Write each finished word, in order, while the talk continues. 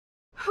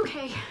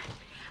Okay,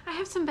 I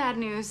have some bad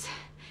news.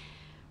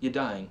 You're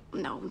dying?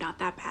 No, not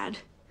that bad.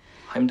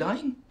 I'm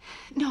dying?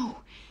 No,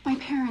 my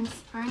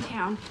parents are in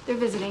town. They're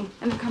visiting,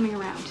 and they're coming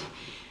around.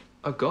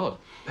 Oh, God.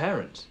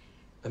 Parents?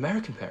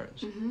 American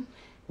parents? Mm-hmm.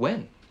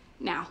 When?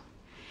 Now.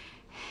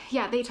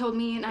 Yeah, they told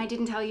me, and I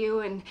didn't tell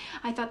you, and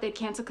I thought they'd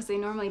cancel because they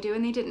normally do,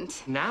 and they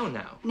didn't. Now?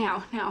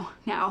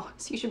 Now.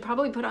 So you should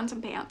probably put on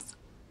some pants.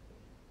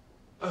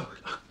 Oh,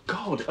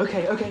 God.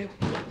 Okay. Okay.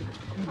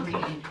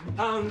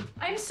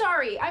 I'm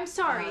sorry.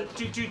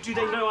 Do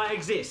they know I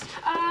exist?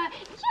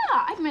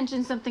 Yeah, I've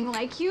mentioned something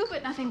like you,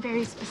 but nothing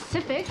very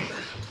specific.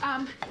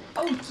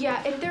 Oh,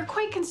 yeah, and they're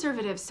quite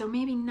conservative, so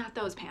maybe not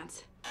those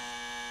pants.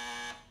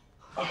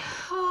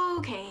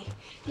 Okay.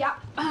 Yeah.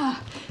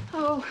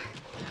 Oh,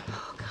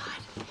 God.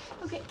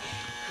 Okay.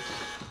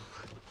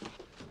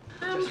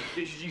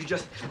 You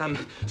just,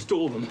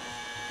 stall them.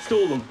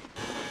 Stall them.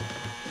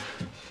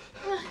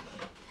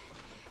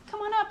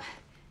 Come on up.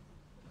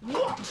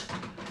 What?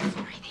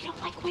 Sorry, they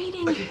don't like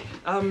waiting. Okay.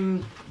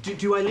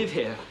 Do I live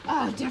here?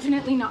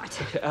 Definitely not.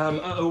 Okay,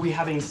 are we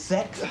having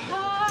sex?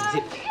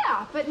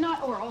 Yeah, but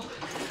not oral.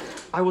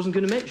 I wasn't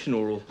going to mention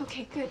oral.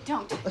 Okay, good,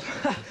 don't.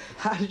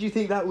 How did you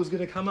think that was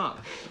going to come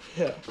up?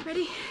 Yeah.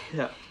 Ready?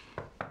 Yeah.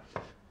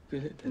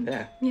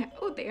 There. Yeah,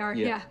 oh, they are,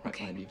 yeah. Right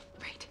Okay. behind you.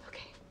 Right,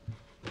 okay.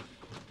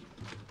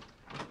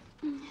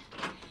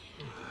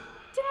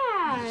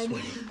 Dad!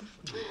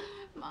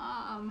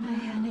 Mom. Hi,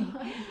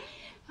 honey.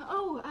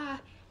 Oh,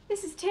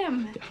 this is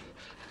Tim.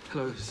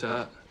 Hello,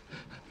 sir.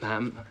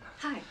 Ma'am.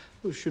 Hi.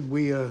 Well, should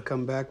we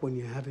come back when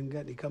you haven't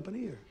got any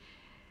company, or?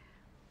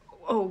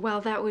 Oh,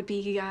 well, that would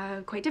be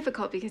quite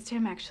difficult because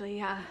Tim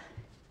actually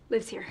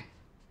lives here.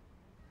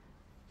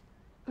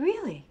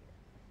 Really?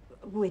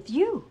 With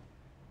you?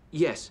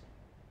 Yes.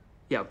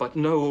 Yeah, but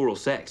no oral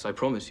sex, I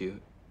promise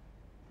you.